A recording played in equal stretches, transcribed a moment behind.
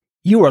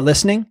You are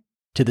listening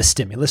to the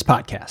Stimulus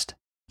Podcast.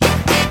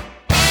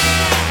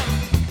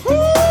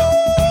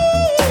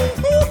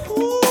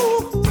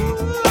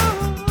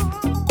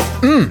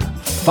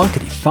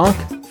 Funkity funk.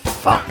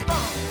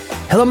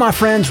 Hello, my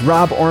friends.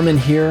 Rob Orman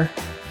here.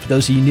 For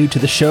those of you new to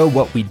the show,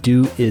 what we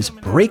do is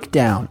break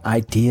down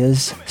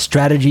ideas,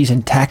 strategies,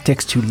 and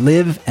tactics to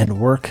live and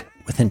work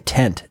with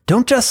intent.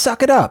 Don't just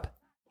suck it up.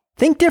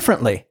 Think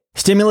differently.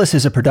 Stimulus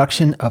is a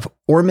production of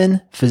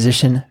Orman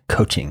Physician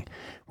Coaching,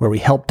 where we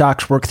help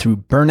docs work through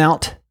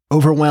burnout,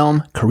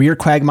 overwhelm, career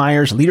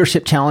quagmires,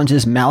 leadership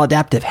challenges,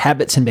 maladaptive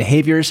habits and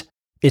behaviors.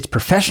 It's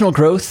professional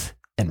growth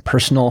and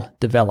personal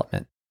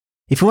development.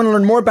 If you want to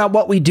learn more about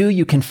what we do,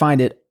 you can find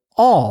it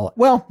all.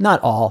 Well,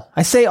 not all.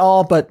 I say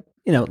all, but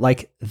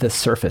like the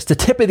surface, the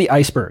tip of the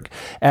iceberg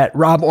at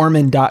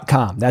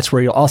roborman.com. That's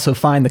where you'll also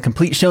find the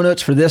complete show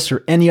notes for this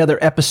or any other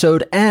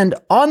episode. And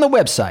on the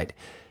website,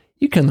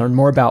 you can learn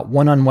more about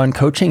one-on-one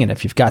coaching. And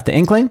if you've got the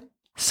inkling,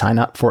 sign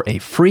up for a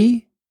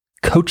free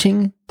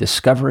coaching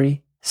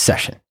discovery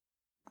session.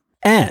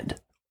 And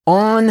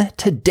on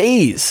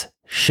today's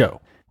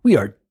show, we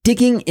are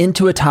digging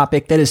into a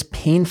topic that is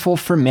painful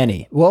for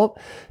many. Well,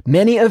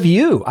 many of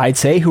you, I'd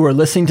say, who are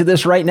listening to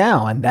this right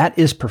now, and that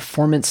is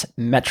performance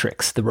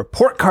metrics, the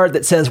report card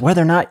that says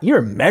whether or not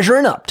you're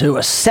measuring up to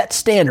a set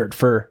standard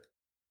for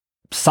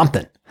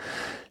something.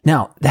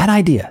 Now, that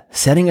idea,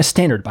 setting a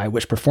standard by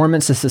which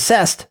performance is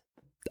assessed,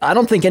 I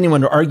don't think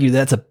anyone would argue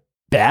that's a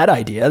bad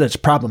idea, that's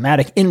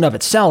problematic in and of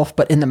itself,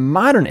 but in the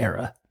modern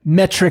era,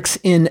 metrics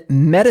in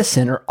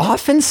medicine are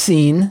often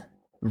seen,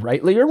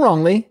 rightly or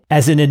wrongly,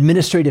 as an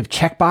administrative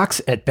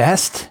checkbox at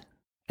best,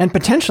 and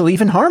potentially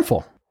even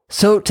harmful.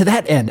 So to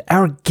that end,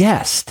 our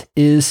guest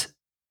is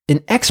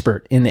an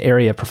expert in the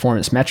area of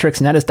performance metrics,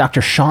 and that is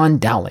Dr. Sean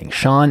Dowling.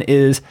 Sean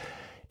is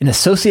an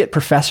associate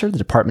professor, the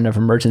Department of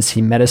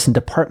Emergency Medicine,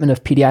 Department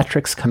of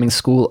Pediatrics, Cummings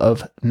School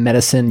of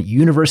Medicine,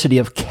 University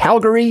of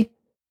Calgary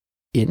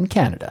in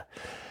Canada.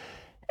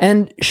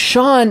 And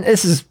Sean,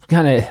 this is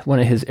kind of one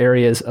of his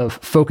areas of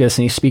focus,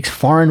 and he speaks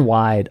far and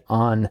wide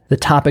on the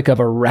topic of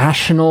a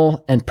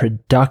rational and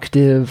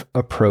productive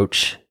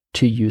approach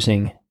to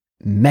using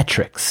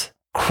metrics,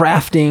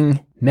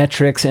 crafting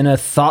metrics in a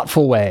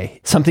thoughtful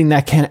way, something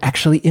that can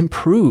actually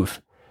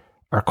improve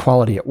our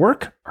quality at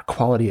work, our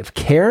quality of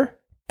care.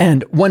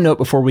 And one note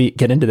before we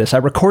get into this, I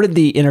recorded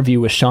the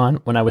interview with Sean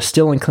when I was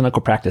still in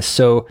clinical practice.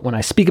 So when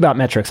I speak about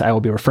metrics, I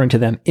will be referring to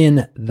them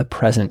in the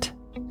present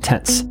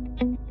tense.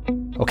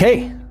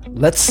 Okay,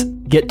 let's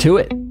get to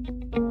it.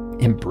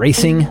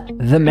 Embracing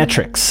the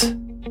metrics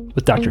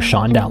with Dr.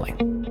 Sean Dowling.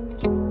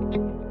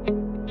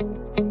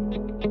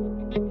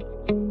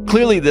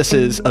 Clearly, this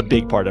is a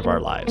big part of our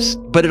lives,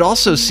 but it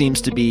also seems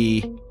to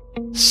be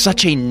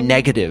such a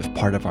negative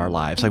part of our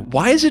lives. Like,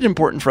 why is it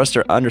important for us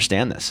to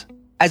understand this?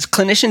 As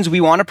clinicians,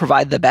 we want to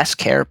provide the best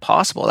care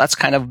possible. That's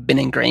kind of been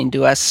ingrained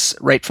to us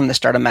right from the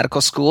start of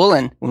medical school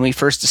and when we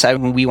first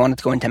decided we wanted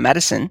to go into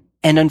medicine.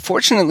 And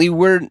unfortunately,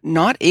 we're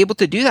not able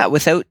to do that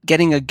without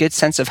getting a good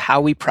sense of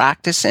how we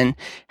practice and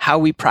how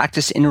we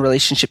practice in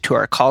relationship to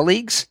our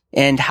colleagues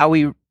and how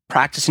we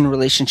practice in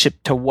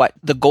relationship to what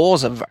the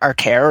goals of our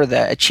care or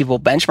the achievable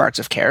benchmarks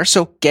of care.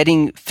 So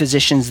getting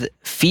physicians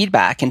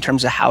feedback in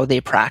terms of how they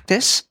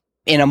practice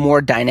in a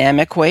more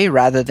dynamic way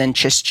rather than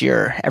just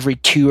your every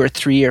 2 or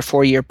 3 or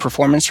 4 year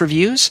performance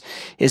reviews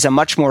is a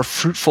much more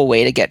fruitful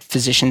way to get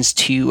physicians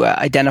to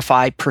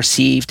identify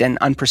perceived and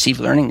unperceived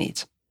learning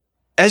needs.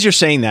 As you're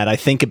saying that, I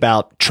think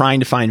about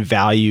trying to find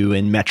value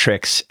in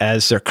metrics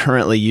as they're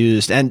currently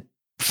used. And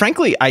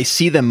frankly, I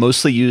see them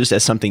mostly used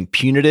as something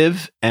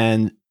punitive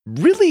and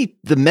really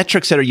the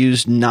metrics that are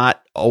used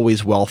not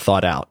always well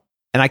thought out.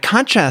 And I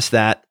contrast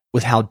that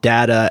with how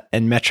data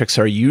and metrics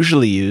are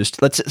usually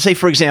used. Let's say,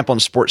 for example, in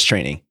sports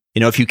training,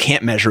 if you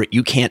can't measure it,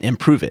 you can't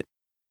improve it.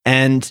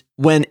 And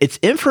when it's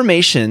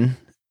information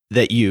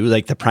that you,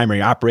 like the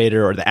primary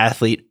operator or the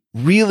athlete,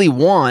 really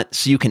want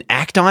so you can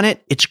act on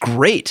it, it's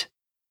great.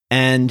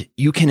 And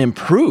you can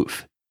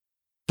improve.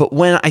 But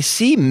when I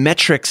see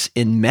metrics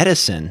in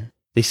medicine,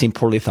 they seem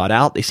poorly thought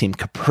out, they seem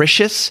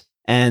capricious,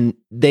 and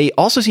they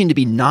also seem to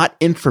be not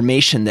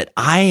information that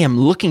I am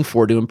looking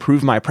for to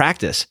improve my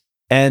practice.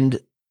 And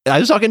I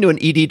was talking to an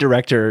ED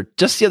director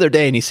just the other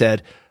day, and he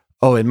said,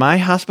 in my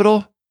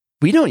hospital,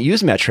 we don't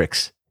use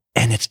metrics,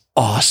 and it's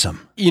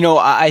awesome.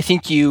 I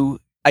think you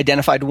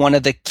identified one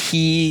of the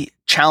key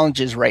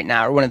challenges right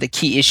now, or one of the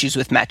key issues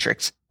with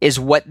metrics, is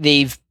what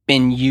they've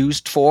been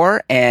used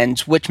for and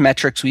which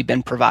metrics we've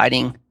been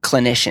providing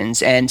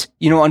clinicians. And,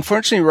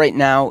 unfortunately right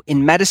now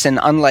in medicine,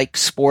 unlike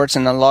sports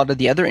and a lot of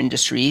the other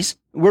industries,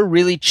 we're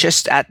really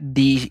just at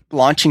the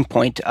launching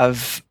point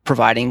of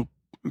providing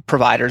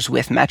providers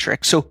with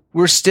metrics. So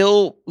we're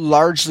still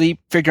largely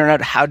figuring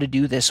out how to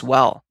do this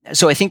well.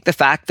 So I think the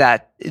fact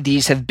that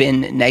these have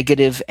been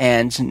negative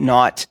and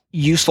not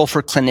useful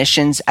for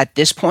clinicians at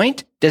this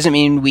point doesn't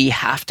mean we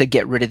have to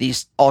get rid of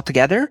these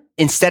altogether.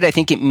 Instead, I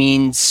think it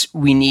means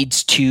we need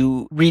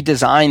to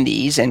redesign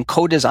these and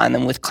co-design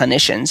them with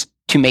clinicians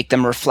to make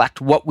them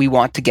reflect what we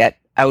want to get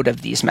out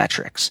of these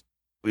metrics.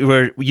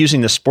 we're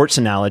using the sports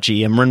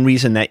analogy, and one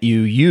reason that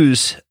you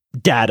use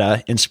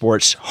data in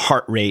sports,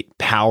 heart rate,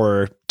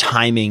 power,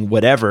 timing,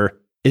 whatever,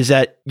 is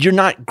that you're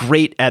not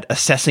great at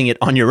assessing it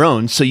on your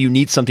own. So you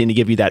need something to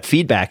give you that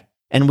feedback.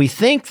 And we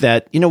think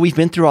that, we've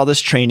been through all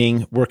this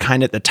training. We're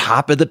kind of at the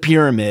top of the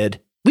pyramid.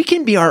 We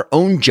can be our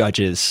own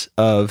judges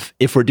of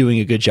if we're doing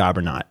a good job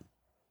or not.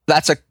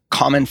 That's a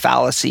common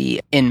fallacy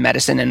in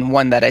medicine, and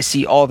one that I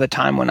see all the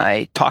time when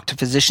I talk to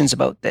physicians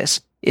about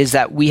this, is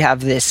that we have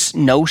this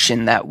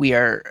notion that we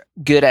are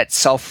good at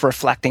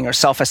self-reflecting or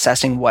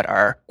self-assessing what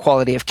our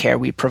quality of care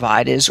we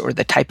provide is, or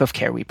the type of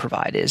care we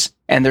provide is.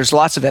 And there's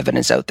lots of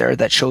evidence out there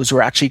that shows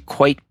we're actually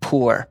quite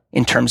poor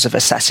in terms of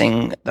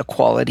assessing the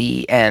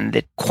quality and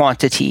the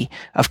quantity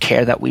of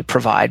care that we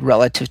provide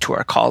relative to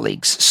our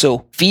colleagues.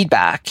 So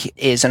feedback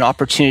is an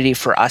opportunity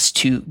for us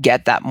to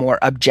get that more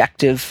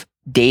objective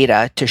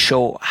data to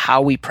show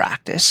how we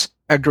practice.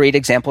 A great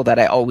example that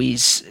I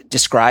always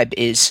describe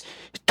is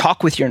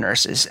talk with your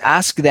nurses.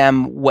 Ask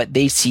them what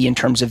they see in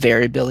terms of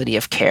variability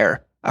of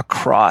care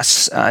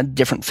across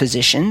different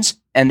physicians.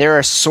 And they're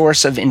a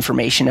source of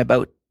information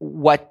about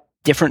what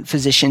different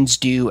physicians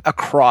do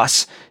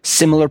across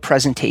similar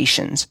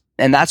presentations.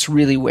 And that's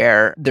really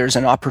where there's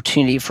an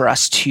opportunity for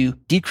us to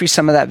decrease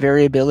some of that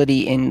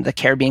variability in the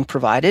care being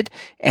provided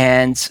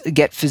and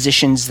get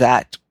physicians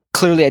that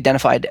clearly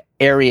identified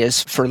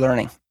areas for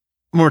learning.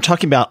 When we're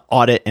talking about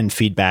audit and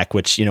feedback,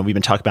 which, we've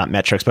been talking about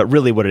metrics, but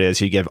really what it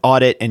is, you give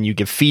audit and you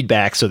give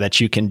feedback so that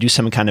you can do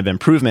some kind of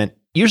improvement.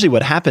 Usually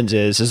what happens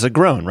is a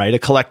groan, right? A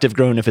collective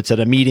groan if it's at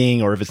a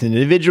meeting, or if it's an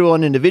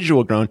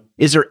individual groan.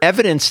 Is there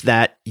evidence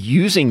that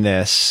using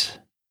this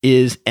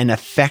is an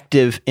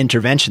effective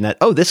intervention, that,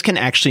 this can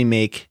actually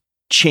make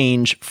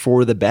change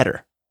for the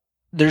better?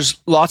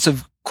 There's lots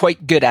of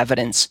quite good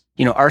evidence,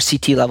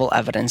 RCT level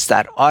evidence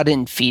that audit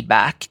and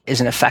feedback is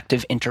an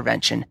effective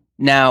intervention.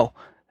 Now,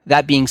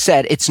 that being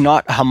said, it's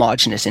not a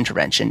homogeneous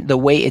intervention. The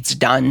way it's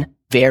done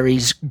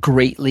varies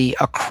greatly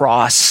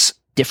across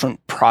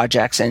different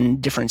projects and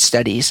different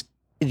studies.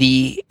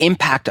 The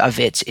impact of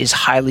it is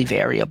highly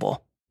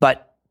variable,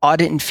 but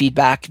audit and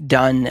feedback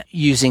done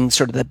using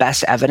sort of the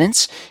best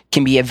evidence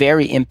can be a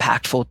very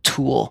impactful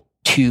tool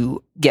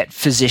to get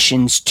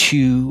physicians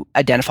to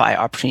identify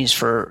opportunities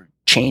for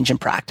change in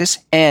practice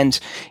and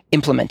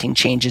implementing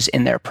changes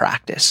in their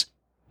practice.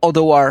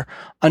 Although our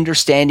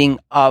understanding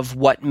of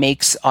what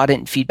makes audit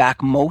and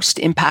feedback most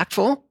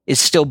impactful is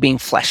still being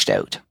fleshed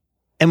out.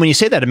 And when you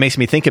say that, it makes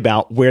me think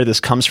about where this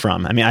comes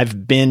from. I mean,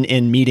 I've been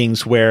in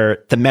meetings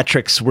where the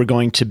metrics we're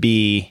going to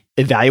be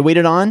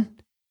evaluated on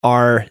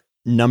are,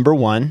 number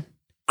one,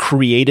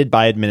 created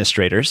by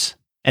administrators.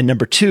 And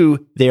number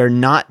two, they are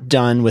not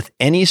done with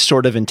any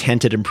sort of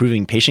intent at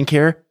improving patient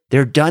care.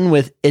 They're done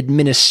with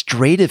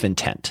administrative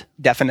intent.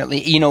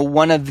 Definitely.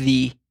 One of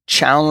the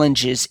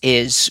challenges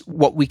is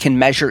what we can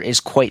measure is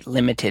quite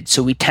limited.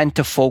 So we tend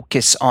to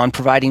focus on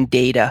providing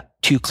data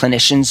to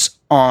clinicians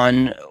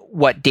on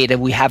what data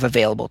we have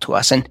available to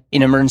us. And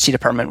in emergency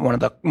department, one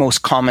of the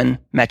most common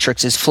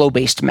metrics is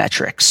flow-based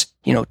metrics.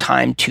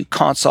 Time to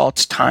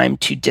consults, time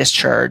to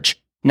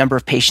discharge, number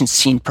of patients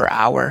seen per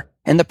hour.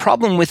 And the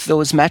problem with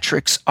those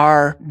metrics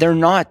are they're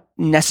not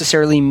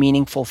necessarily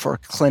meaningful for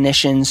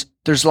clinicians.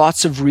 There's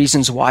lots of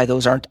reasons why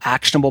those aren't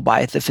actionable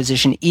by the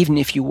physician. Even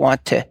if you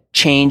want to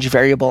change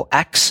variable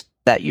X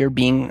that you're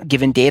being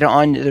given data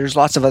on, there's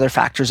lots of other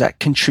factors that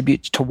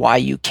contribute to why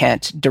you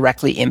can't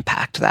directly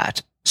impact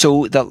that.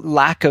 So the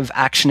lack of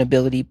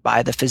actionability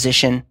by the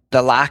physician,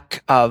 the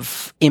lack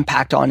of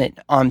impact on it,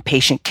 on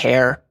patient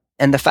care,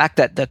 and the fact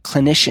that the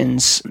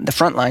clinicians, the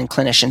frontline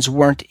clinicians,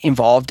 weren't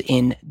involved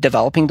in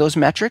developing those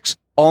metrics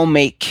all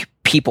make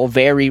people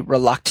very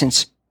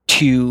reluctant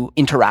to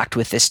interact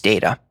with this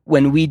data.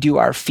 When we do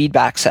our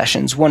feedback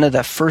sessions, one of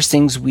the first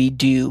things we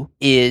do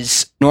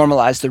is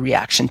normalize the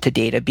reaction to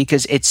data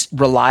because it's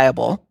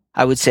reliable.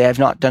 I would say I've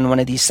not done one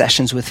of these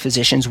sessions with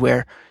physicians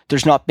where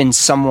there's not been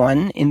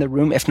someone in the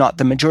room, if not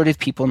the majority of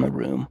people in the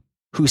room,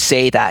 who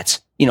say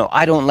that,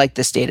 I don't like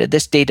this data.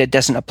 This data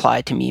doesn't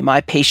apply to me.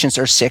 My patients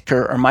are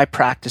sicker or my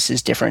practice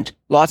is different.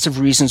 Lots of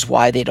reasons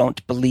why they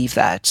don't believe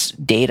that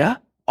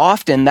data.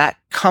 Often that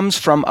comes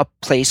from a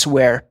place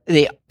where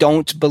they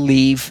don't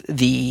believe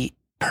the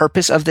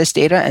purpose of this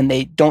data and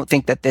they don't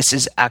think that this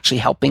is actually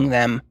helping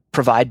them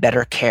provide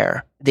better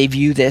care. They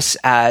view this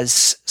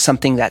as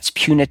something that's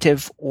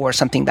punitive or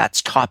something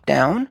that's top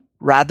down,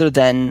 rather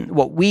than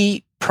what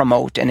we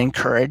promote and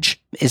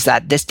encourage is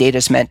that this data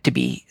is meant to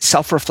be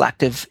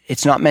self-reflective.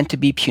 It's not meant to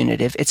be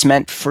punitive. It's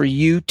meant for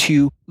you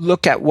to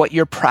look at what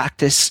your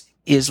practice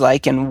is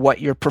like and what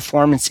your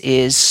performance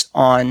is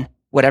on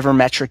whatever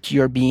metric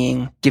you're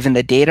being given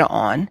the data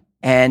on,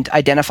 and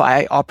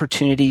identify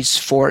opportunities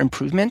for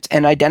improvement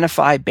and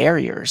identify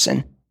barriers.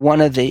 And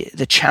one of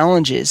the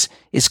challenges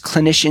is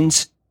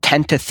clinicians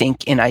tend to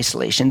think in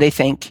isolation. They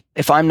think,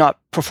 if I'm not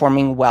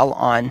performing well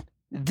on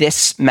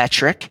this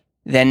metric,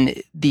 then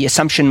the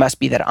assumption must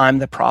be that I'm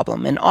the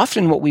problem. And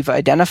often what we've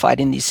identified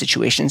in these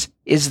situations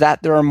is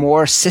that there are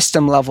more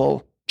system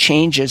level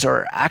changes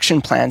or action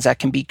plans that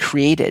can be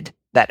created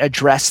that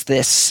address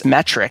this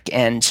metric,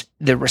 and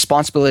the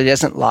responsibility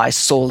doesn't lie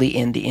solely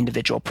in the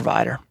individual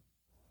provider.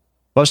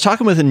 Well, I was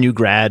talking with a new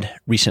grad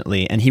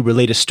recently, and he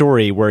relayed a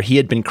story where he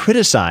had been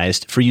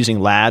criticized for using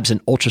labs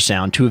and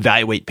ultrasound to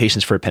evaluate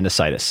patients for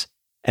appendicitis.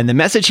 And the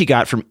message he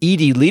got from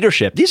ED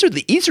leadership, these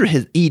are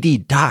his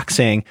ED docs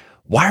saying,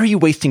 why are you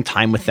wasting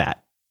time with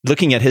that?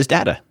 Looking at his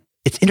data.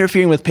 It's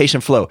interfering with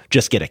patient flow.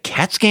 Just get a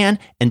CAT scan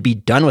and be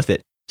done with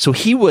it. So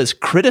he was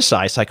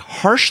criticized, like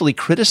harshly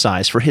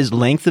criticized, for his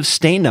length of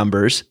stay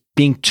numbers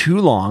being too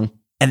long.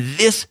 And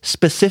this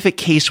specific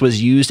case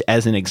was used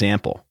as an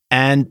example.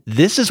 And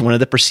this is one of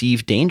the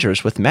perceived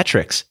dangers with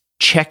metrics,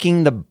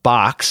 checking the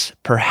box,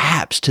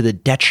 perhaps to the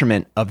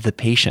detriment of the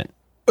patient.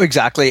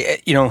 Exactly.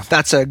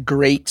 That's a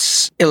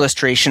great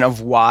illustration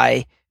of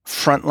why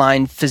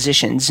frontline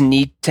physicians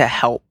need to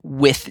help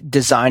with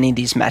designing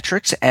these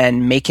metrics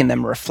and making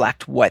them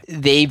reflect what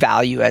they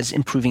value as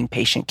improving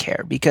patient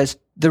care. Because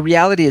the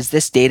reality is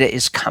this data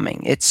is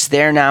coming. It's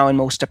there now in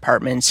most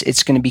departments.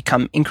 It's going to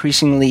become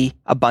increasingly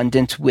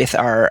abundant with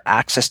our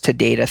access to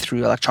data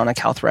through electronic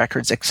health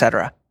records, et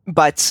cetera.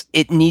 But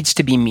it needs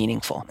to be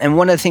meaningful. And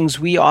one of the things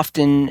we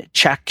often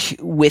check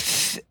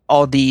with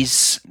all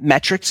these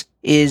metrics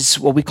is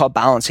what we call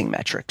balancing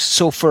metrics.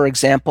 So for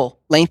example,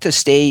 length of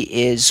stay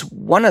is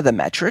one of the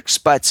metrics,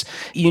 but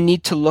you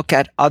need to look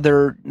at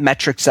other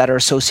metrics that are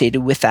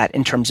associated with that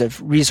in terms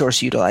of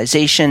resource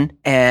utilization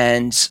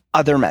and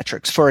other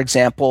metrics. For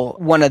example,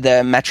 one of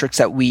the metrics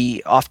that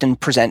we often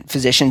present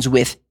physicians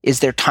with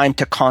is their time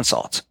to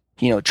consult,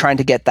 trying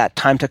to get that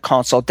time to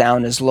consult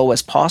down as low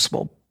as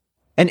possible.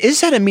 And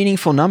is that a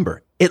meaningful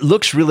number? It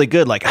looks really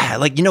good.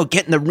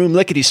 Get in the room,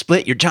 lickety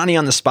split, you're Johnny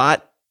on the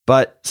spot.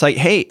 But it's like,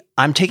 hey,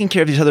 I'm taking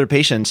care of these other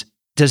patients.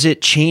 Does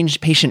it change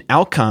patient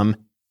outcome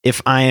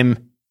if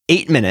I'm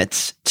 8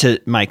 minutes to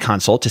my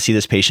consult to see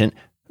this patient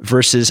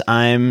versus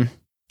I'm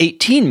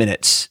 18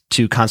 minutes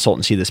to consult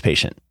and see this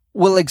patient?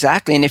 Well,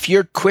 exactly. And if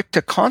you're quick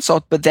to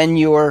consult, but then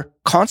your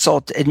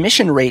consult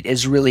admission rate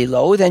is really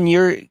low, then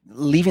you're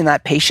leaving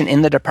that patient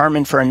in the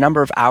department for a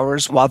number of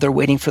hours while they're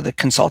waiting for the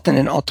consultant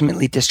and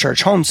ultimately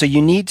discharge home. So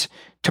you need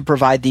to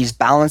provide these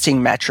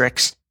balancing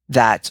metrics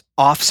that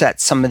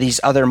offset some of these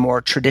other more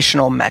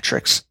traditional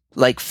metrics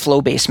like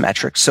flow-based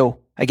metrics. So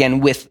again,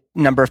 with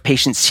number of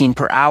patients seen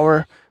per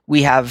hour,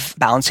 we have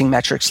balancing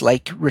metrics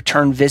like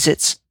return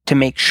visits to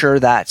make sure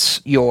that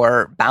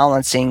you're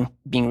balancing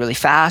being really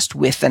fast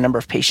with the number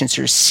of patients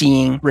you're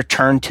seeing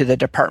return to the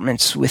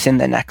departments within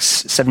the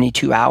next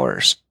 72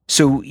 hours.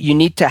 So you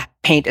need to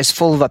paint as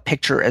full of a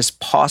picture as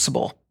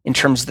possible in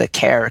terms of the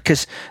care,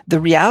 because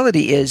the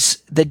reality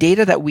is the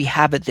data that we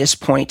have at this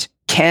point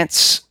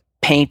can't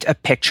paint a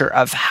picture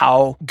of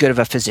how good of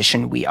a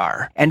physician we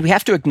are. And we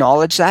have to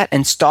acknowledge that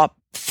and stop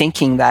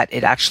thinking that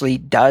it actually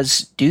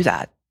does do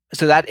that.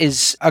 So that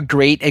is a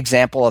great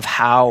example of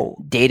how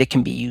data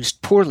can be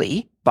used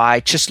poorly by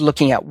just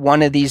looking at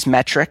one of these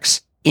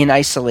metrics in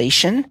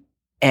isolation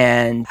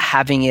and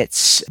having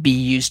it be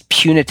used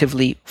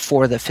punitively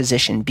for the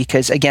physician.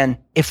 Because again,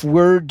 if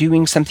we're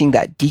doing something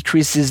that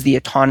decreases the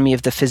autonomy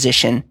of the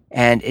physician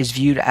and is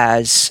viewed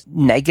as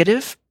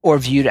negative or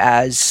viewed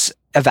as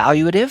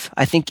evaluative,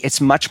 I think it's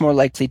much more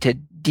likely to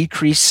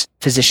decrease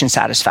physician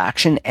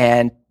satisfaction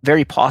and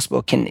very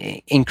possible can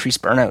increase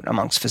burnout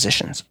amongst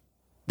physicians.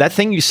 That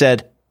thing you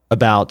said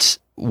about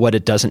what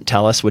it doesn't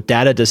tell us, what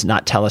data does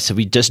not tell us, if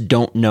we just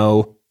don't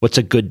know what's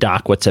a good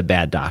doc, what's a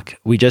bad doc.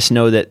 We just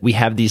know that we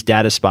have these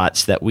data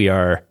spots that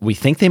we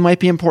think they might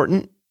be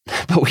important,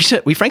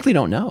 but we frankly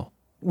don't know.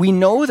 We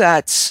know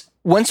that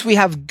once we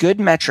have good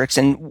metrics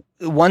and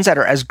ones that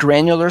are as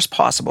granular as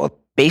possible,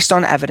 based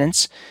on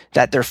evidence,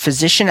 that they're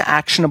physician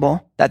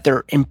actionable, that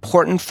they're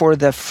important for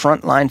the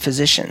frontline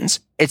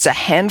physicians. It's a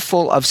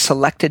handful of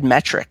selected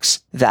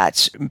metrics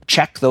that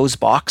check those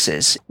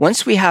boxes.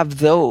 Once we have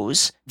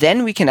those,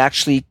 then we can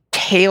actually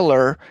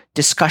tailor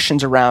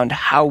discussions around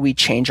how we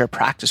change our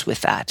practice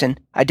with that and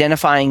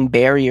identifying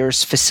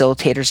barriers,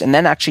 facilitators, and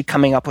then actually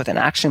coming up with an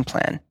action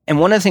plan. And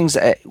one of the things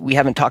that we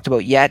haven't talked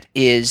about yet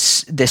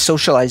is the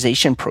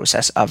socialization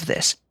process of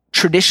this.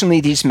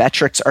 Traditionally, these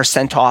metrics are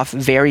sent off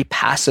very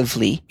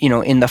passively,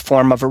 in the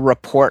form of a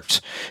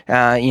report,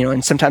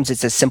 and sometimes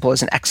it's as simple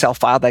as an Excel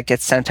file that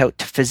gets sent out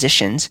to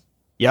physicians.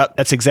 Yep,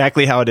 that's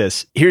exactly how it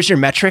is. Here's your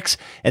metrics,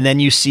 and then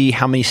you see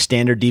how many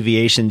standard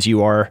deviations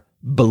you are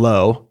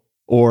below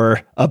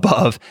or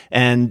above,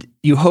 and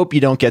you hope you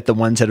don't get the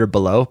ones that are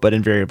below, but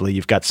invariably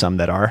you've got some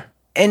that are.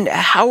 And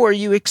how are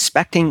you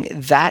expecting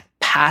that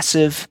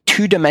passive,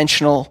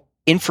 two-dimensional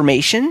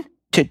information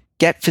to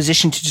get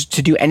physicians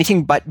to do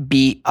anything but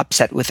be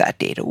upset with that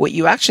data? What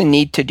you actually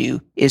need to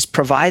do is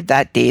provide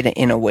that data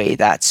in a way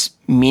that's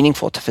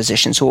meaningful to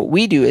physicians. So what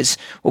we do is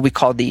what we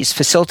call these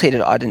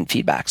facilitated audit and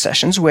feedback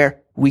sessions, where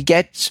we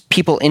get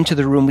people into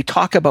the room. We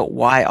talk about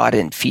why audit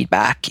and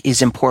feedback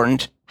is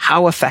important,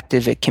 how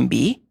effective it can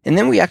be. And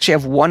then we actually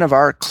have one of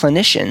our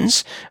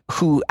clinicians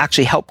who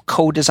actually help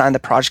co-design the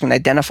project and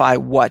identify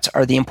what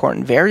are the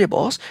important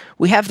variables.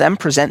 We have them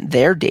present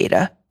their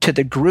data to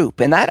the group.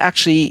 And that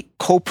actually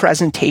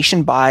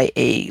co-presentation by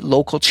a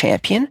local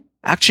champion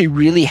actually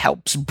really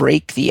helps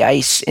break the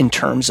ice in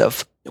terms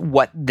of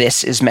what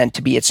this is meant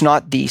to be. It's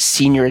not the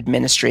senior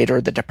administrator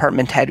or the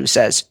department head who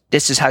says,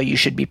 this is how you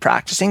should be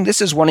practicing.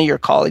 This is one of your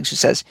colleagues who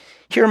says,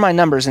 here are my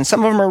numbers. And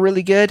some of them are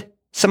really good.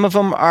 Some of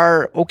them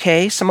are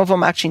okay. Some of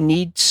them actually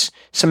need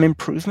some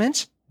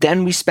improvements.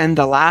 Then we spend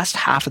the last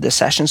half of the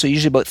session, so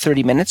usually about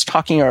 30 minutes,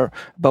 talking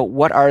about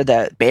what are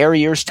the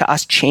barriers to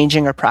us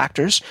changing our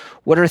practice,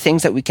 what are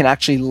things that we can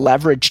actually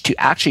leverage to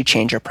actually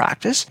change our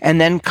practice,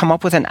 and then come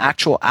up with an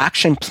actual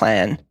action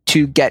plan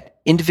to get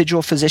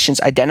individual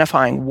physicians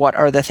identifying what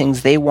are the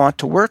things they want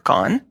to work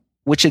on,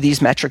 which of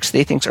these metrics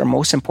they think are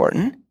most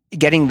important,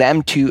 getting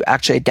them to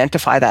actually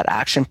identify that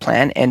action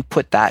plan and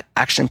put that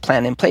action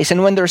plan in place.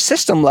 And when there are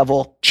system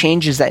level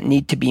changes that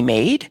need to be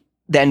made,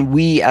 then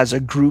we as a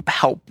group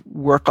help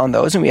work on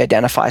those and we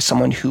identify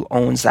someone who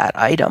owns that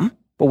item.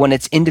 But when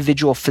it's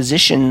individual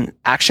physician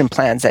action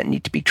plans that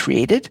need to be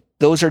created,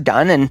 those are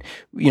done. And,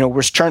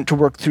 we're starting to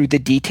work through the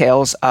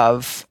details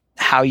of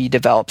how you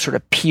develop sort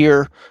of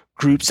peer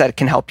groups that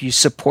can help you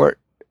support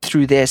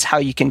through this, how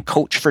you can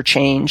coach for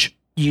change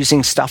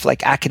using stuff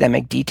like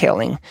academic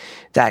detailing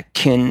that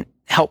can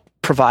help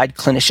provide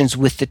clinicians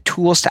with the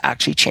tools to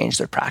actually change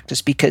their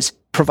practice. Because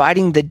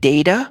providing the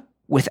data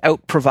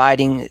without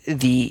providing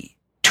the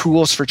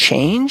tools for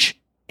change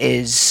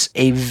is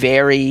a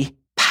very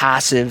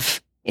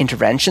passive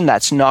intervention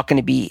that's not going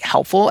to be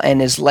helpful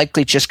and is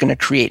likely just going to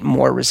create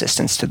more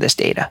resistance to this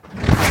data.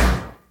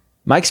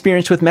 My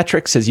experience with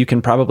metrics, as you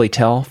can probably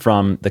tell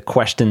from the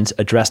questions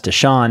addressed to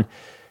Sean,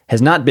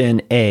 has not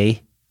been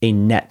A,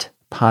 net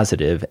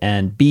positive,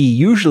 and B,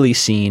 usually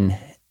seen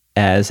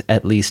as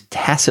at least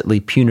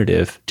tacitly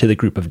punitive to the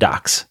group of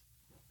docs.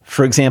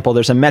 For example,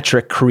 there's a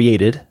metric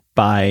created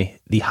by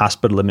the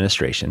hospital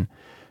administration,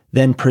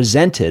 then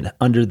presented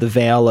under the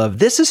veil of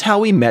this is how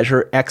we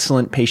measure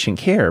excellent patient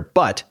care,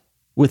 but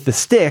with the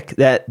stick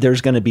that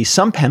there's going to be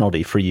some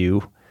penalty for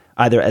you,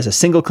 either as a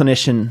single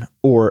clinician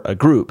or a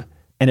group.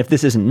 And if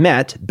this isn't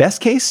met,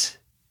 best case,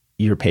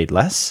 you're paid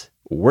less.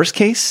 Worst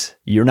case,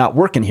 you're not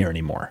working here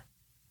anymore.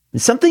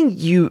 And something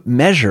you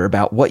measure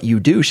about what you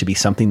do should be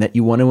something that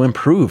you want to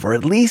improve or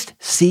at least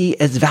see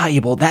as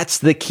valuable. That's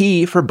the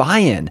key for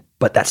buy-in,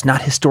 but that's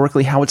not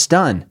historically how it's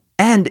done.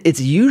 And it's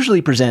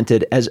usually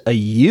presented as a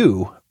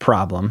you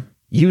problem,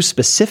 you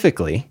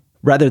specifically,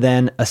 rather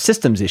than a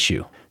systems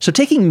issue. So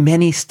taking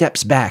many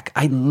steps back,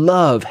 I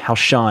love how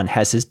Sean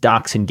has his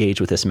docs engage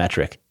with this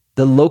metric.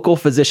 The local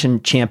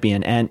physician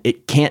champion, and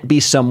it can't be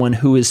someone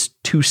who is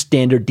 2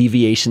 standard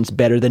deviations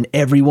better than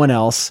everyone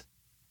else,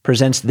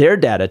 presents their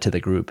data to the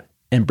group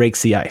and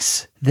breaks the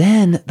ice.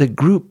 Then the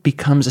group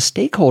becomes a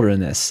stakeholder in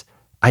this,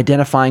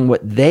 identifying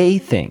what they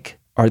think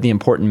are the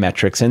important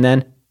metrics, and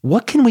then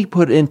what can we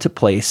put into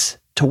place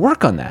to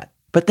work on that?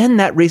 But then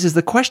that raises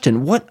the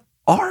question, what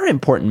are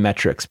important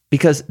metrics?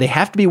 Because they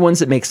have to be ones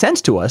that make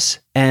sense to us.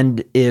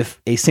 And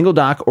if a single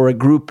doc or a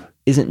group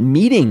isn't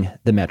meeting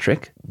the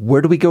metric,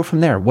 where do we go from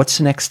there? What's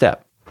the next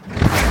step?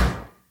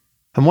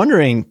 I'm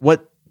wondering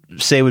what,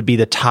 say, would be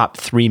the top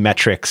 3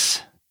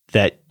 metrics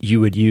that you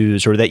would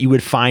use or that you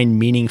would find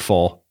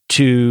meaningful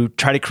to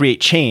try to create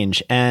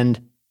change.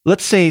 And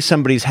let's say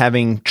somebody's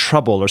having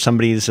trouble or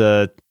somebody's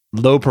a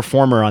low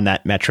performer on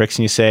that metrics,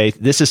 and you say,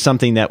 this is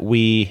something that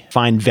we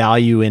find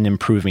value in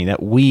improving,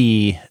 that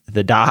we,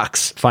 the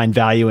docs, find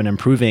value in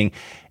improving.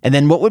 And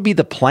then what would be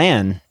the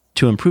plan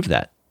to improve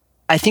that?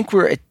 I think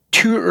we're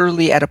too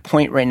early at a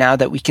point right now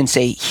that we can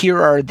say, here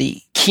are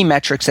the key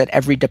metrics that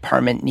every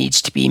department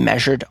needs to be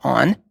measured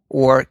on,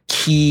 or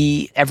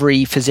key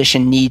every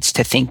physician needs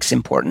to think is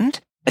important.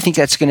 I think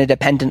that's going to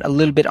depend a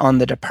little bit on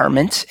the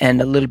department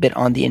and a little bit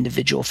on the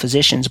individual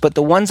physicians. But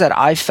the ones that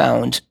I've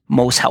found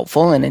most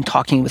helpful, and in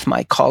talking with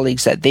my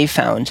colleagues that they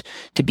found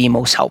to be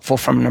most helpful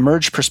from an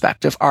Emerge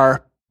perspective,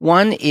 are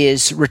one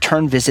is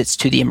return visits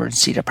to the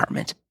emergency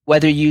department.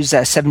 Whether you use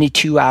a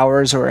 72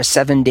 hours or a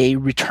 7-day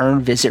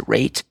return visit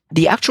rate,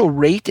 the actual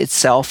rate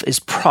itself is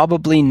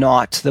probably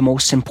not the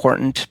most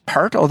important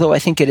part, although I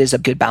think it is a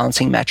good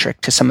balancing metric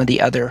to some of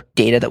the other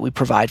data that we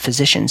provide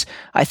physicians.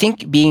 I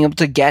think being able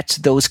to get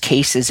those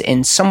cases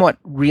in somewhat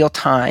real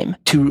time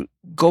to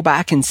go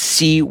back and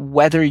see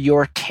whether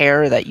your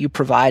care that you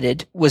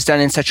provided was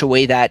done in such a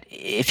way that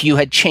if you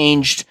had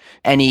changed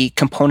any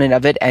component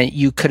of it and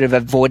you could have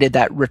avoided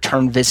that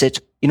return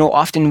visit.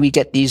 Often we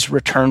get these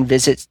return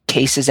visit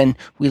cases and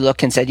we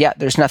look and said, yeah,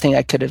 there's nothing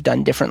I could have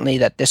done differently,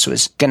 that this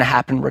was going to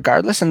happen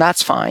regardless. And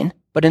that's fine.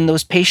 But in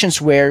those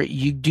patients where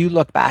you do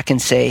look back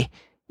and say,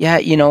 yeah,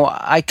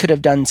 I could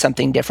have done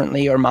something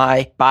differently, or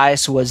my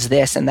bias was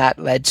this, and that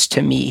led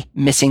to me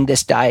missing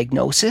this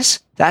diagnosis,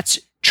 that's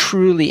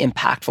truly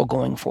impactful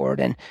going forward.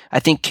 And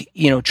I think,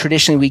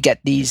 traditionally we get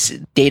these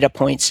data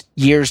points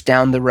years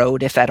down the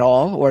road, if at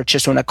all, or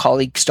just when a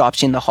colleague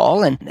stops you in the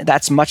hall, and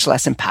that's much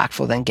less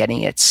impactful than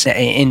getting it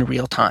in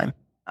real time.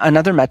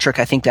 Another metric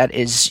I think that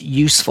is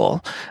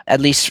useful, at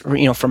least,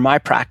 for my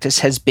practice,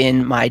 has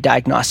been my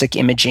diagnostic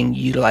imaging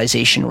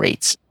utilization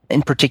rates,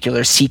 in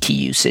particular CT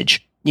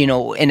usage.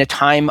 in a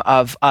time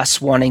of us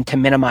wanting to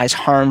minimize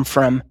harm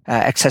from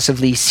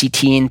excessively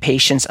CTing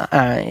patients,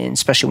 and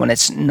especially when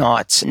it's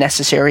not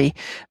necessary,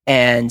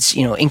 and,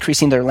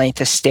 increasing their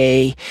length of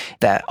stay,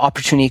 the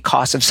opportunity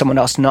cost of someone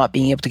else not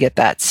being able to get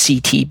that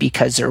CT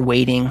because they're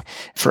waiting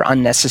for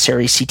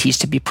unnecessary CTs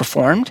to be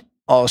performed.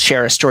 I'll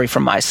share a story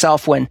from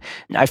myself. When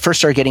I first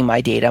started getting my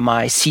data,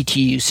 my CT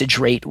usage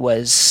rate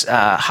was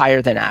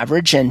higher than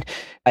average. And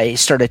I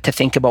started to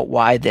think about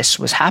why this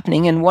was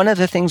happening. And one of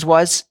the things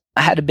was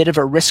I had a bit of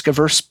a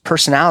risk-averse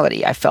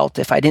personality. I felt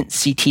if I didn't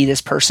CT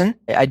this person,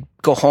 I'd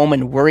go home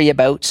and worry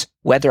about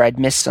whether I'd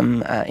missed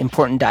some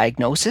important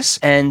diagnosis.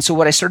 And so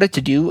what I started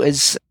to do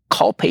is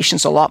call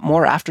patients a lot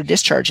more after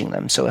discharging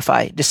them. So if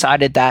I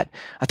decided that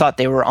I thought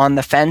they were on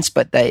the fence,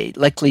 but they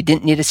likely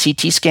didn't need a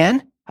CT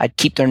scan, I'd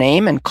keep their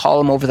name and call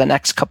them over the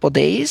next couple of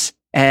days.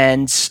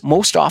 And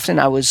most often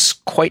I was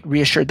quite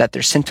reassured that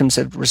their symptoms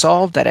had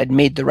resolved, that I'd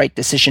made the right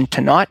decision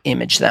to not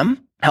image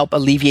them, help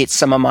alleviate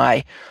some of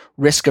my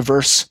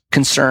risk-averse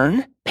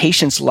concern.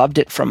 Patients loved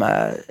it from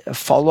a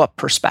follow-up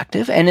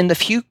perspective. And in the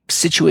few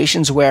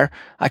situations where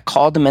I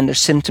called them and their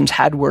symptoms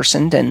had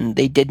worsened and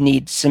they did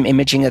need some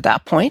imaging at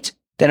that point,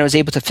 then I was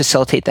able to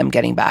facilitate them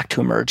getting back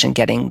to Emerge and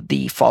getting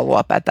the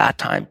follow-up at that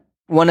time.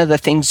 One of the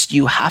things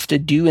you have to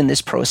do in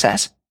this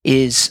process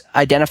is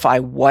identify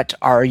what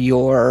are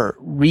your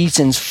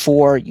reasons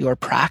for your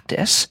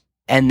practice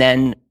and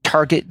then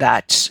target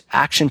that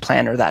action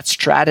plan or that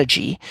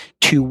strategy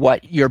to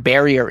what your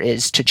barrier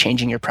is to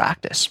changing your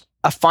practice.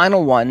 A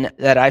final one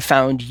that I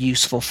found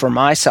useful for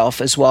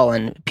myself as well,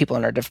 and people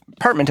in our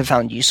department have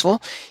found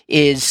useful,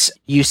 is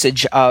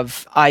usage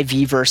of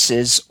IV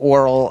versus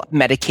oral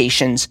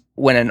medications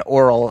when an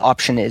oral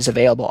option is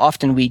available.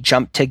 Often we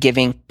jump to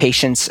giving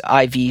patients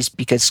IVs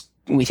because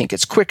we think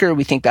it's quicker.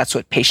 We think that's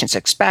what patients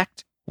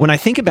expect. When I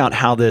think about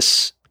how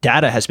this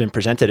data has been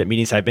presented at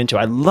meetings I've been to,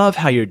 I love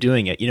how you're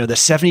doing it. The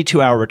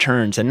 72-hour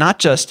returns, and not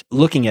just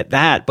looking at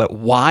that, but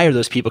why are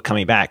those people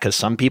coming back? Because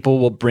some people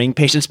will bring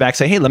patients back,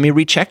 say, hey, let me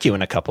recheck you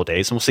in a couple of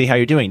days and we'll see how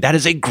you're doing. That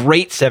is a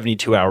great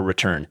 72-hour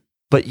return.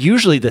 But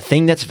usually the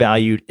thing that's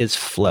valued is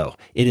flow.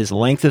 It is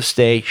length of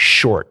stay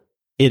short.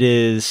 It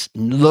is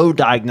low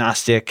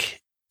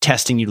diagnostic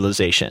testing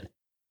utilization.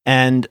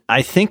 And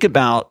I think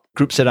about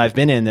groups that I've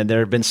been in, and there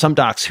have been some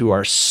docs who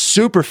are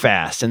super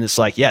fast. And it's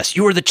like, yes,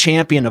 you are the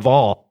champion of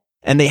all.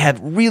 And they have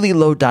really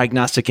low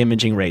diagnostic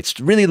imaging rates,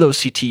 really low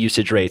CT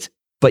usage rates.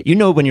 But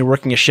when you're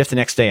working a shift the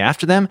next day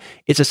after them,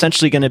 it's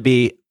essentially going to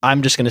be,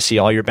 I'm just going to see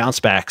all your bounce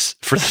backs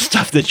for the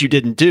stuff that you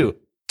didn't do.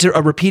 It's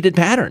a repeated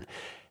pattern.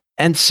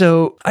 And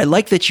so I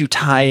like that you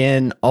tie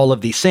in all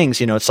of these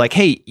things. It's like,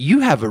 hey,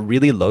 you have a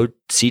really low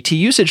CT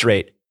usage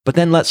rate. But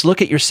then let's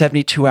look at your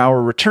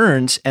 72-hour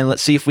returns and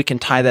let's see if we can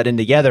tie that in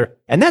together.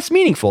 And that's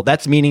meaningful.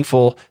 That's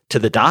meaningful to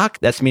the doc.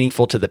 That's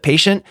meaningful to the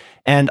patient.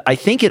 And I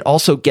think it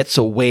also gets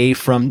away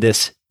from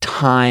this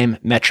time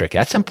metric.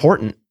 That's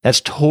important.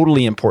 That's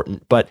totally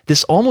important. But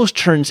this almost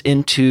turns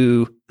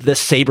into the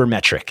SABR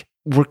metric.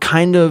 We're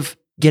kind of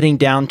getting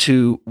down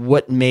to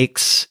what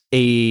makes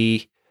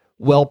a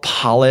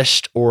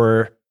well-polished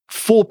or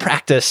full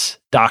practice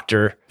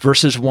doctor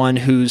versus one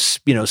who's,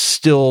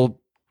 still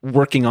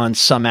working on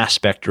some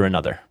aspect or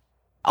another.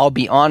 I'll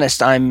be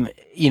honest, I'm,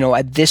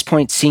 at this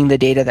point, seeing the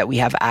data that we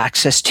have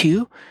access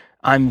to,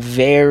 I'm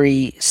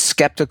very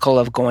skeptical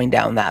of going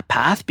down that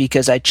path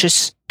because I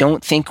just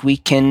don't think we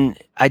can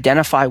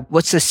identify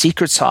what's the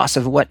secret sauce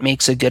of what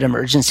makes a good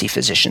emergency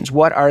physician.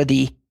 What are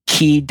the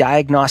key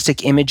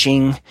diagnostic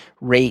imaging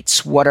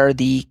rates? What are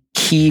the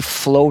key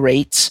flow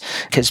rates?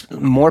 Because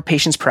more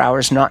patients per hour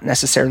is not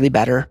necessarily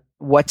better.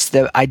 What's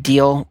the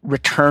ideal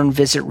return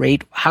visit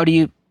rate? How do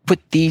you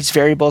put these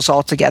variables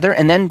all together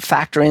and then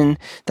factor in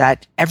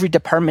that every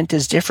department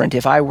is different.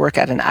 If I work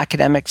at an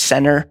academic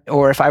center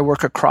or if I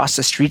work across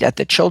the street at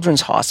the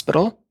children's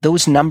hospital,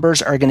 those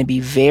numbers are going to be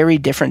very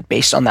different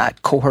based on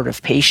that cohort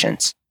of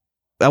patients.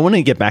 I want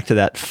to get back to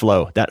that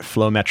flow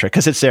metric,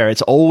 because it's there.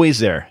 It's always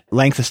there.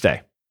 Length of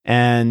stay.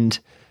 And,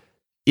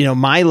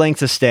 my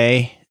length of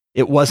stay,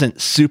 it wasn't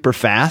super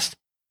fast.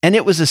 And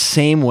it was the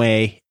same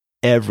way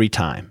every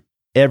time.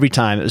 Every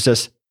time. It was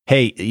just,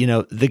 hey,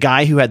 the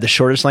guy who had the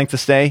shortest length of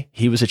stay,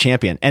 he was a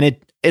champion. And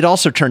it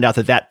also turned out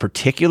that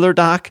particular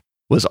doc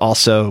was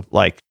also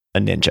like a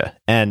ninja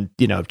and,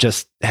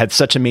 just had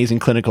such amazing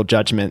clinical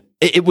judgment.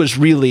 It was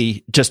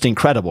really just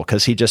incredible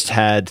because he just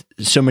had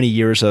so many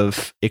years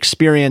of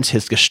experience.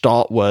 His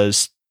gestalt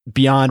was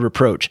beyond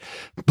reproach.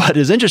 But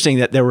it's interesting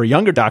that there were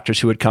younger doctors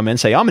who would come in and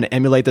say, I'm going to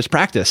emulate this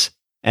practice.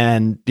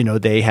 And,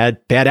 they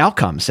had bad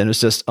outcomes. And it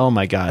was just, oh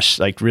my gosh,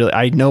 like really,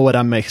 I know what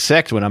I'm going to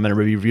expect when I'm going to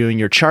be reviewing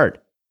your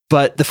chart.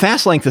 But the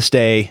fast length of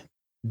stay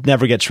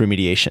never gets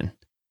remediation.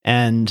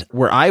 And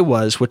where I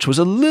was, which was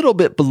a little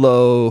bit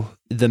below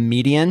the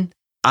median,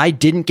 I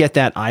didn't get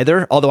that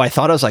either. Although I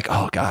thought I was like,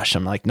 oh gosh,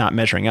 I'm like not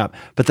measuring up.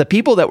 But the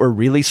people that were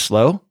really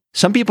slow,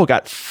 some people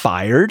got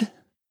fired.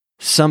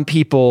 Some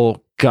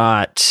people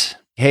got,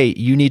 hey,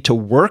 you need to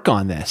work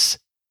on this.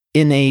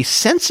 In a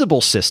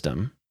sensible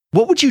system,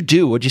 what would you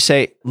do? Would you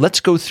say, let's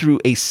go through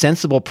a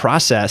sensible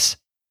process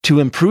to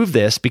improve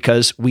this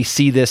because we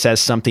see this as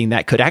something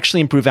that could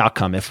actually improve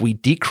outcome. If we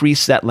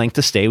decrease that length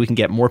of stay, we can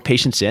get more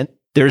patients in.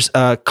 There's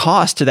a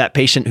cost to that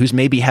patient who's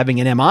maybe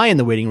having an MI in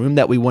the waiting room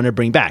that we want to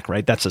bring back,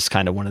 right? That's just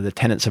kind of one of the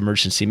tenets of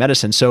emergency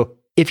medicine. So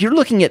if you're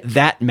looking at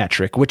that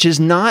metric, which is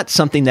not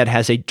something that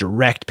has a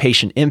direct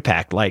patient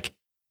impact, like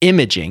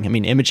imaging, I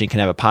mean, imaging can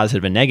have a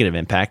positive and negative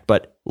impact,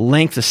 but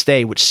length of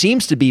stay, which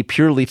seems to be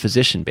purely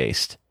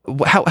physician-based,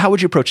 how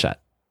would you approach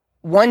that?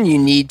 One, you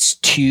need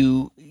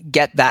to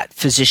get that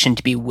physician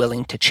to be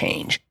willing to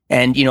change.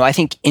 And, I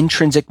think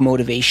intrinsic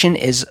motivation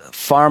is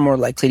far more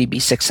likely to be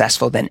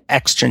successful than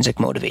extrinsic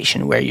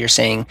motivation, where you're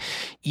saying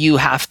you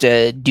have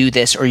to do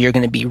this or you're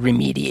going to be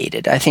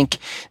remediated. I think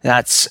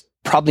that's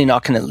probably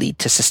not going to lead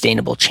to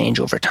sustainable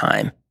change over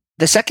time.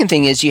 The second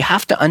thing is you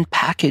have to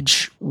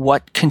unpackage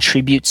what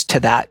contributes to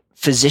that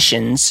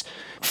physician's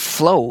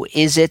flow.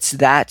 Is it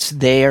that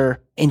they're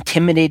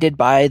intimidated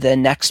by the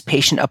next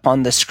patient up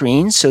on the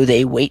screen, so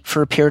they wait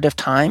for a period of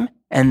time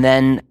and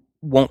then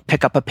won't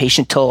pick up a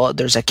patient till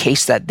there's a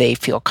case that they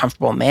feel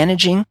comfortable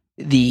managing?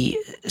 The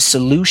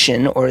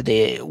solution or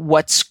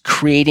what's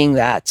creating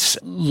that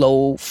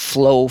low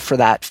flow for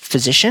that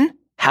physician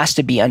has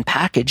to be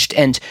unpackaged.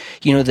 And,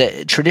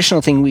 the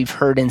traditional thing we've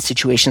heard in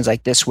situations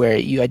like this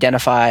where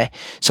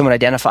someone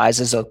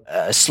identifies as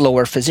a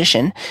slower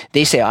physician,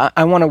 they say,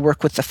 I want to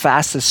work with the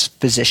fastest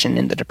physician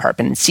in the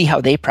department and see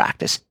how they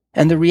practice.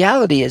 And the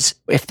reality is,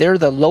 if they're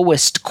the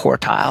lowest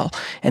quartile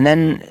and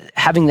then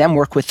having them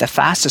work with the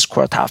fastest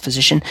quartile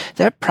physician,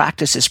 their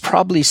practice is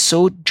probably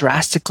so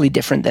drastically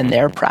different than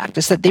their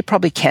practice that they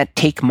probably can't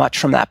take much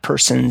from that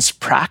person's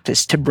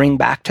practice to bring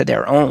back to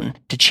their own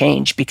to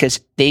change, because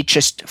they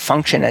just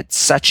function at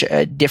such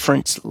a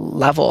different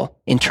level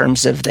in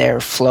terms of their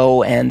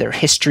flow and their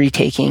history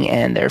taking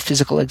and their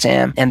physical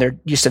exam and their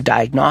use of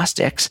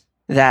diagnostics,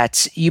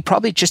 that you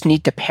probably just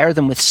need to pair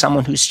them with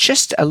someone who's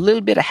just a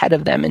little bit ahead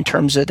of them in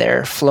terms of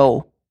their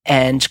flow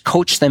and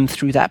coach them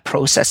through that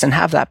process and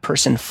have that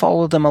person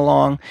follow them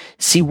along,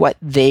 see what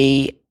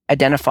they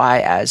identify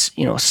as,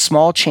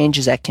 small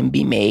changes that can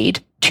be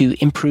made to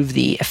improve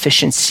the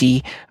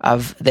efficiency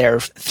of their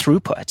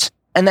throughput.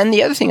 And then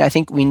the other thing I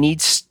think we need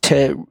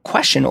to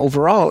question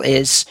overall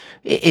is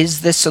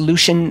the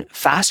solution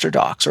faster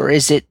docs, or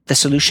is it the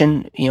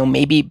solution,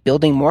 maybe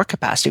building more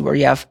capacity where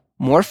you have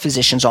more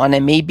physicians on,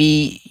 and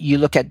maybe you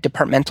look at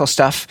departmental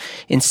stuff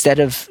instead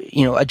of,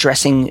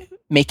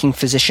 making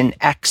physician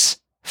X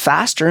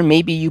faster.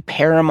 Maybe you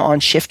pair them on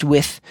shift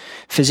with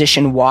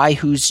physician Y,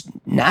 who's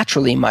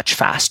naturally much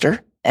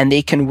faster, and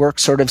they can work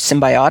sort of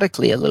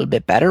symbiotically a little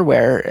bit better,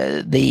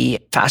 where the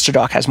faster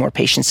doc has more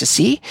patients to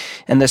see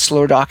and the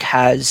slower doc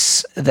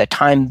has the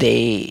time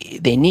they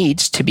need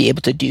to be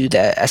able to do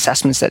the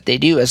assessments that they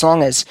do, as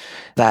long as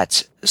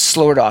that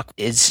slower doc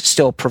is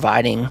still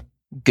providing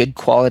good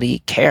quality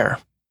care.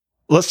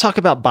 Let's talk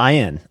about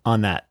buy-in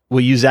on that.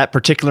 We'll use that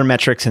particular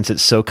metric since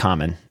it's so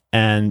common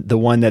and the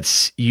one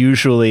that's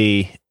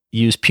usually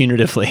used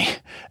punitively.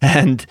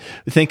 And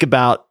think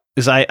about,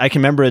 because I can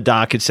remember a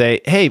doc could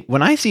say, hey,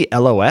 when I see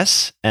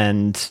LOS,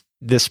 and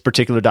this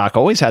particular doc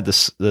always had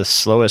the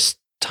slowest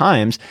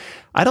times,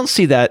 I don't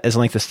see that as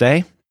length of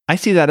stay. I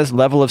see that as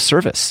level of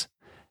service.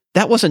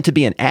 That wasn't to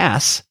be an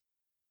ass.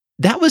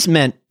 That was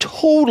meant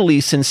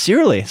totally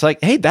sincerely. It's like,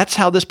 hey, that's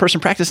how this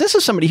person practiced. This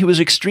is somebody who was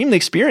extremely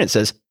experienced,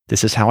 says,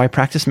 this is how I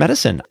practice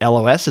medicine.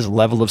 LOS is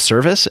level of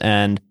service,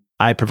 and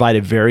I provide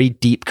a very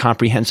deep,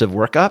 comprehensive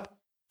workup.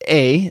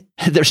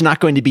 There's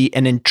not going to be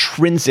an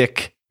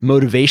intrinsic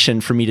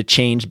motivation for me to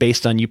change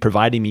based on you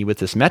providing me with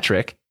this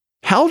metric.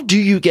 How do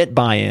you get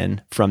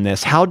buy-in from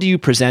this? How do you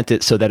present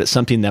it so that it's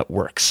something that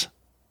works?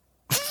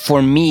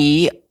 For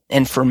me,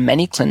 and for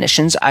many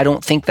clinicians, I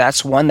don't think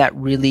that's one that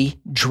really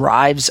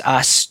drives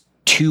us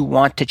to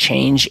want to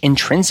change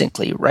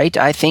intrinsically, right?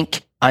 I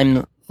think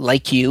I'm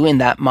like you in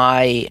that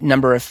my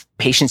number of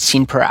patients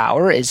seen per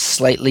hour is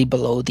slightly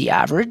below the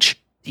average.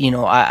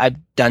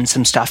 I've done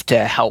some stuff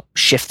to help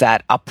shift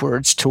that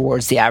upwards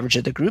towards the average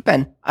of the group,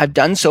 and I've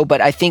done so.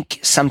 But I think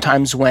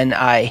sometimes when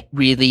I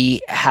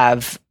really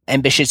have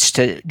ambitions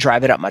to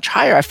drive it up much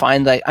higher, I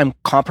find that I'm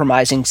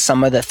compromising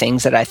some of the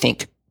things that I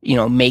think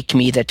make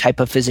me the type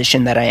of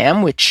physician that I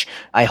am, which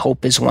I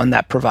hope is one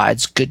that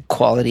provides good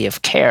quality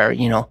of care,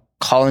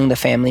 calling the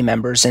family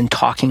members and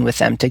talking with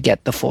them to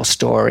get the full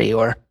story,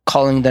 or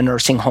calling the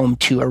nursing home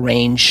to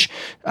arrange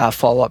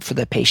follow-up for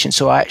the patient.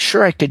 So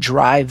I could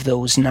drive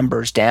those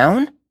numbers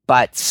down,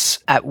 but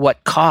at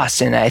what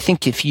cost? And I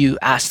think if you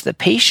ask the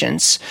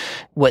patients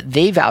what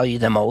they value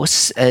the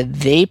most,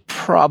 they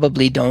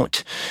probably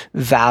don't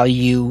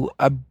value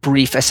a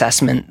brief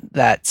assessment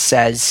that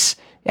says,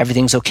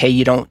 everything's okay,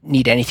 you don't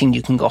need anything,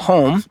 you can go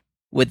home.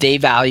 What they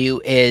value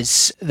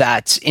is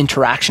that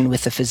interaction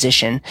with the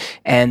physician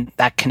and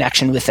that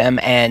connection with them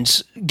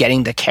and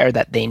getting the care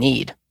that they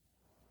need.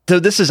 So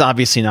this is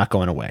obviously not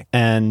going away.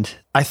 And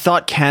I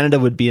thought Canada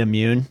would be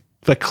immune,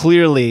 but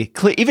clearly,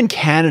 even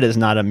Canada is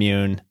not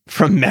immune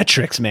from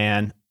metrics,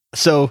 man.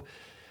 So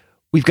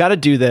we've got to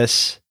do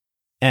this.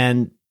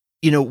 And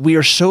we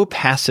are so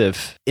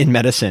passive in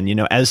medicine,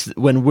 as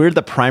when we're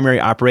the primary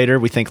operator,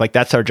 we think like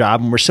that's our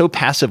job. And we're so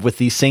passive with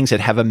these things that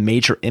have a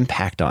major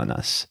impact on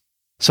us.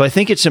 So I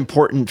think it's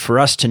important for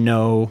us to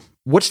know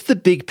what's the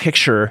big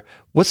picture,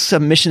 what's the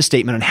mission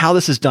statement on how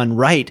this is done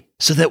right,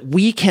 so that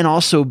we can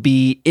also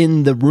be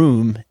in the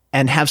room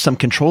and have some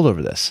control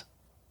over this.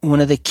 One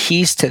of the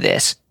keys to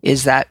this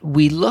is that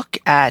we look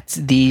at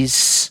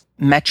these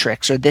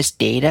metrics or this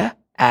data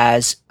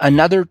as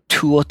another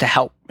tool to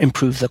help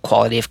improve the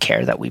quality of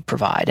care that we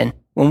provide. And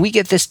when we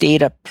get this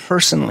data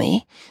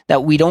personally,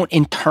 that we don't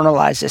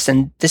internalize this,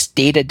 and this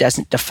data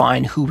doesn't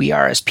define who we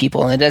are as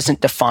people, and it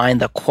doesn't define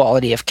the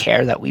quality of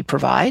care that we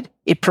provide.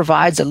 It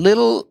provides a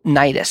little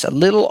nidus, a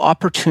little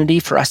opportunity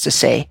for us to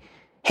say,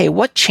 hey,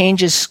 what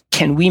changes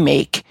can we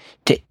make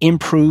to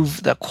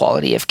improve the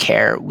quality of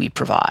care we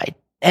provide?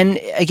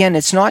 And again,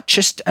 it's not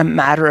just a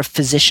matter of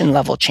physician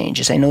level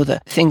changes. I know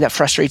the thing that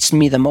frustrates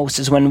me the most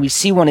is when we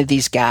see one of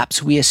these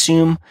gaps, we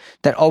assume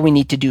that all we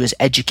need to do is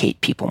educate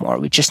people more.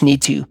 We just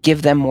need to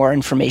give them more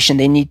information.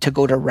 They need to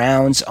go to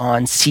rounds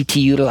on CT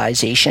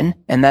utilization,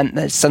 and then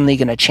that's suddenly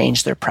going to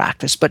change their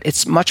practice. But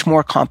it's much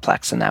more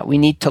complex than that. We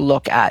need to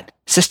look at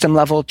system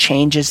level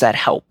changes that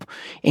help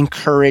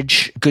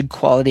encourage good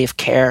quality of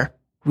care.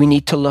 We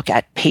need to look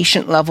at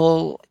patient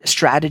level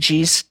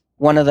strategies.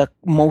 One of the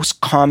most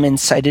common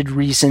cited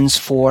reasons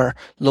for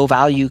low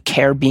value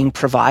care being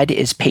provided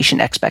is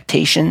patient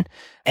expectation.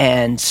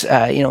 And,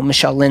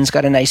 Michelle Lynn's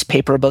got a nice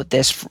paper about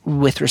this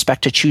with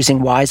respect to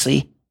choosing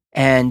wisely.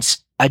 And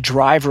a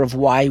driver of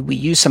why we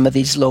use some of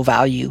these low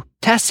value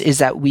tests is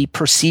that we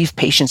perceive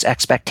patients'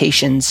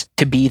 expectations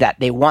to be that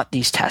they want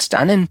these tests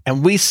done.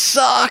 And we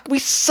suck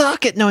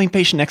at knowing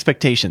patient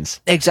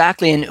expectations.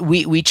 Exactly. And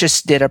we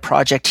just did a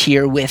project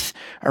here with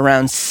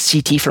around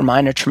CT for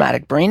minor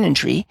traumatic brain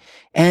injury.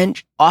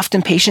 And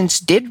often patients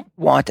did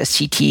want a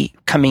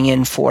CT coming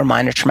in for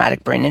minor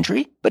traumatic brain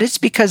injury, but it's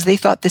because they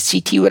thought the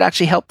CT would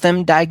actually help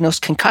them diagnose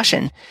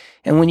concussion.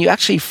 And when you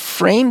actually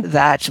frame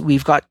that,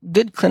 we've got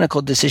good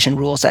clinical decision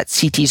rules that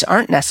CTs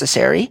aren't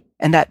necessary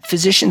and that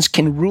physicians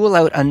can rule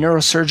out a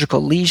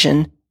neurosurgical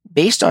lesion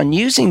based on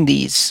using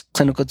these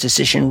clinical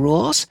decision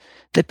rules,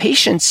 the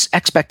patient's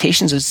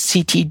expectations of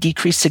CT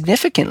decreased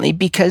significantly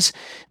because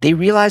they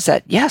realized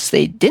that, yes,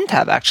 they didn't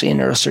have actually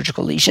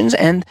neurosurgical lesions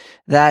and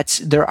that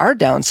there are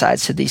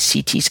downsides to these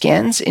CT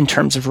scans in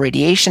terms of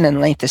radiation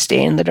and length of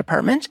stay in the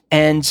department.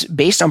 And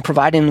based on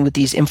providing them with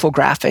these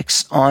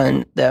infographics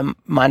on the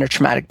minor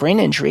traumatic brain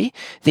injury,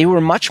 they were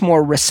much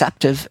more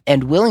receptive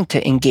and willing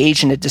to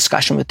engage in a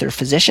discussion with their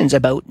physicians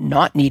about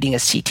not needing a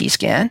CT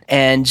scan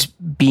and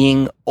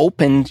being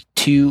open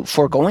to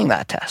foregoing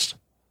that test.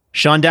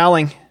 Sean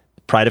Dowling,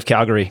 Pride of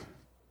Calgary,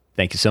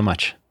 thank you so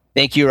much.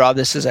 Thank you, Rob.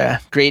 This is a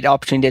great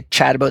opportunity to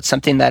chat about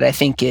something that I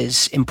think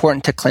is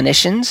important to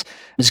clinicians.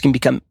 This can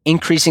become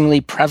increasingly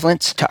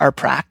prevalent to our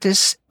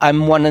practice.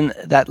 I'm one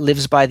that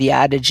lives by the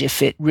adage,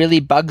 if it really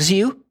bugs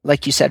you,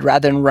 like you said,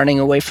 rather than running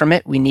away from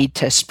it, we need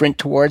to sprint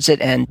towards it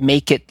and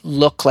make it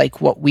look like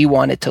what we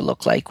want it to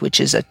look like, which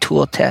is a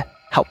tool to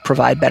help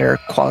provide better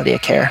quality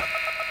of care.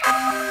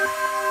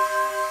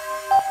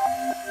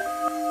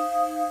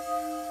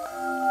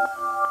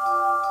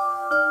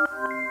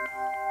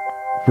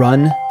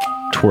 Run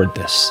toward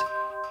this.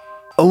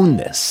 Own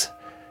this.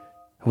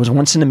 I was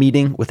once in a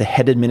meeting with a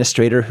head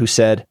administrator who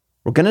said,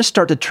 we're going to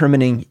start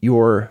determining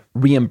your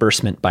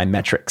reimbursement by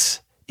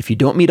metrics. If you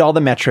don't meet all the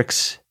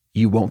metrics,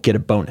 you won't get a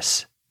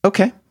bonus.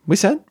 Okay, we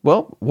said,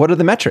 well, what are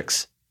the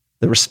metrics?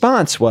 The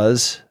response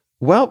was,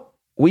 well,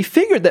 we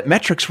figured that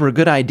metrics were a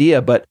good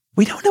idea, but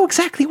we don't know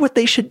exactly what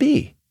they should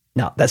be.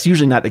 Now, that's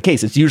usually not the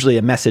case. It's usually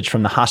a message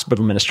from the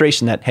hospital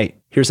administration that, hey,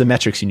 here's the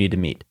metrics you need to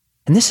meet.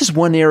 And this is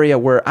one area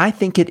where I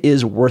think it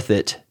is worth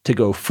it to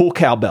go full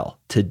cowbell,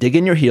 to dig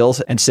in your heels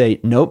and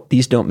say, nope,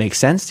 these don't make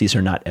sense. These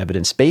are not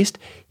evidence-based.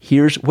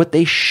 Here's what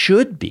they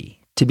should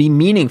be to be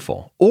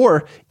meaningful.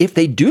 Or if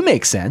they do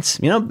make sense,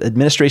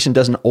 administration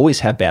doesn't always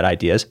have bad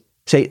ideas.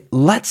 Say,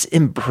 let's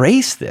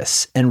embrace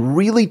this and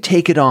really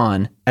take it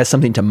on as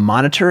something to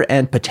monitor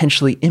and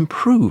potentially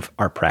improve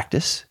our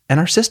practice and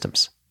our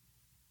systems.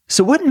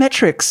 So what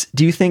metrics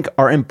do you think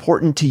are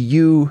important to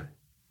you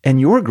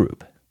and your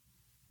group?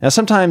 Now,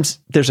 sometimes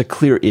there's a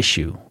clear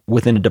issue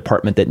within a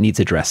department that needs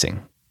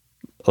addressing,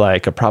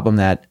 like a problem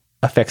that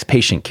affects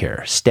patient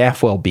care,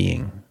 staff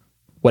well-being,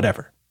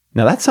 whatever.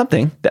 Now, that's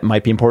something that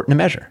might be important to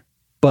measure.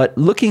 But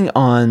looking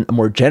on a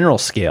more general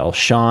scale,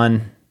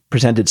 Sean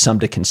presented some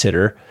to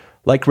consider,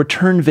 like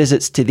return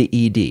visits to the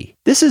ED.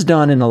 This is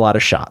done in a lot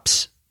of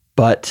shops,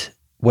 but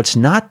what's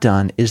not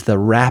done is the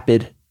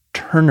rapid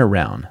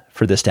turnaround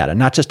for this data,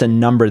 not just a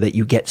number that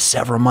you get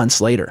several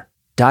months later.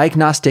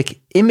 Diagnostic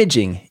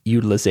imaging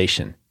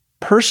utilization.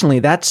 Personally,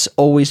 that's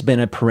always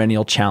been a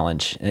perennial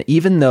challenge.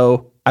 Even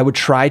though I would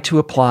try to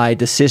apply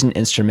decision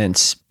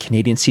instruments,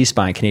 Canadian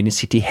C-spine, Canadian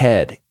CT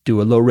head,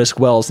 do a low-risk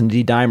Wells and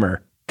D-dimer,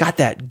 got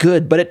that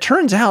good. But it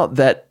turns out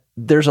that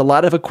there's a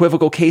lot of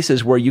equivocal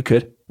cases where you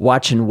could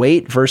watch and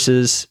wait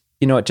versus,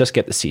 just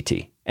get the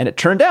CT. And it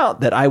turned out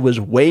that I was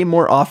way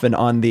more often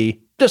on the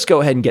just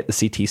go ahead and get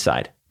the CT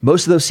side.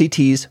 Most of those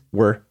CTs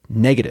were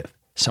negative.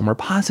 Some were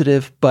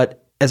positive,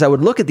 but as I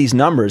would look at these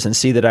numbers and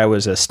see that I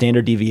was a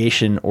standard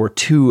deviation or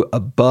 2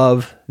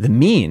 above the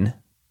mean,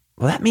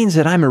 well, that means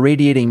that I'm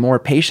irradiating more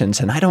patients,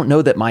 and I don't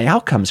know that my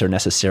outcomes are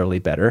necessarily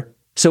better.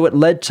 So it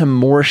led to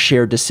more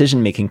shared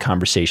decision-making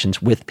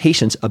conversations with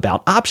patients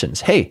about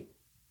options. Hey,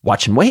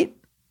 watch and wait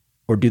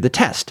or do the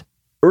test.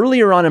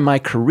 Earlier on in my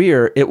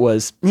career, it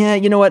was,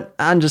 you know what?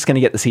 I'm just going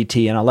to get the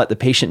CT and I'll let the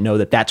patient know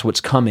that that's what's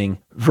coming,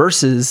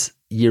 versus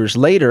years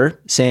later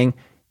saying,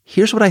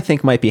 here's what I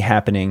think might be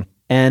happening.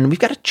 And we've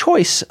got a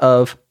choice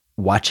of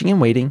watching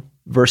and waiting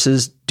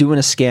versus doing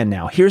a scan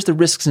now. Here's the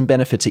risks and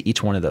benefits of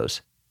each one of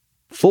those.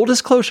 Full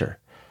disclosure,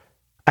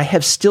 I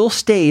have still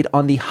stayed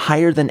on the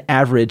higher than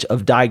average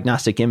of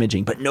diagnostic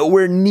imaging, but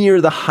nowhere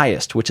near the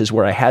highest, which is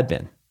where I had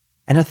been.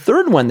 And a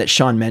third one that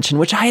Sean mentioned,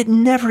 which I had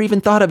never even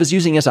thought of as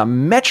using as a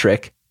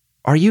metric,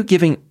 are you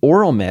giving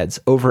oral meds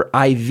over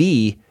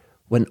IV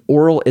when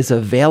oral is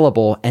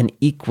available and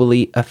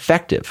equally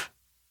effective?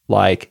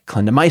 Like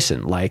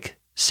clindamycin, like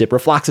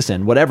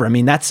ciprofloxacin, whatever. I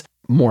mean, that's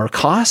more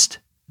cost.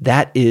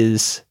 That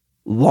is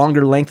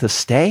longer length of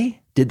stay.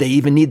 Did they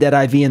even need that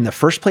IV in the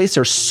first place?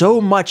 There's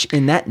so much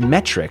in that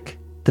metric.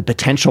 The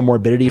potential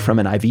morbidity from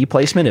an IV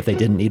placement if they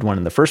didn't need one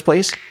in the first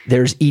place.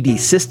 There's ED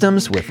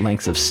systems with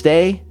lengths of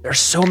stay. There's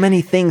so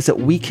many things that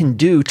we can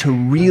do to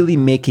really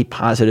make a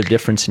positive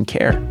difference in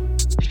care.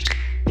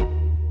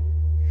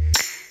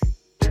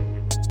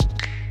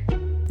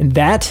 And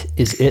that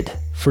is it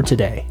for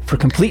today. For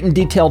complete and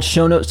detailed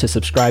show notes to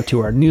subscribe to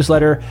our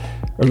newsletter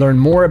or learn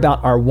more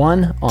about our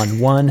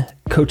one-on-one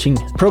coaching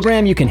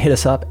program, you can hit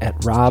us up at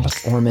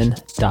roborman.com.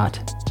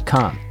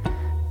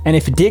 And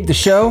if you dig the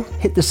show,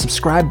 hit the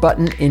subscribe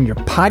button in your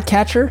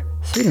podcatcher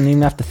so you don't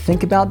even have to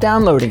think about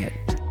downloading it.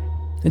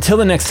 Until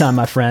the next time,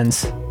 my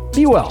friends,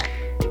 be well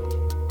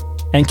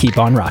and keep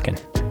on rocking.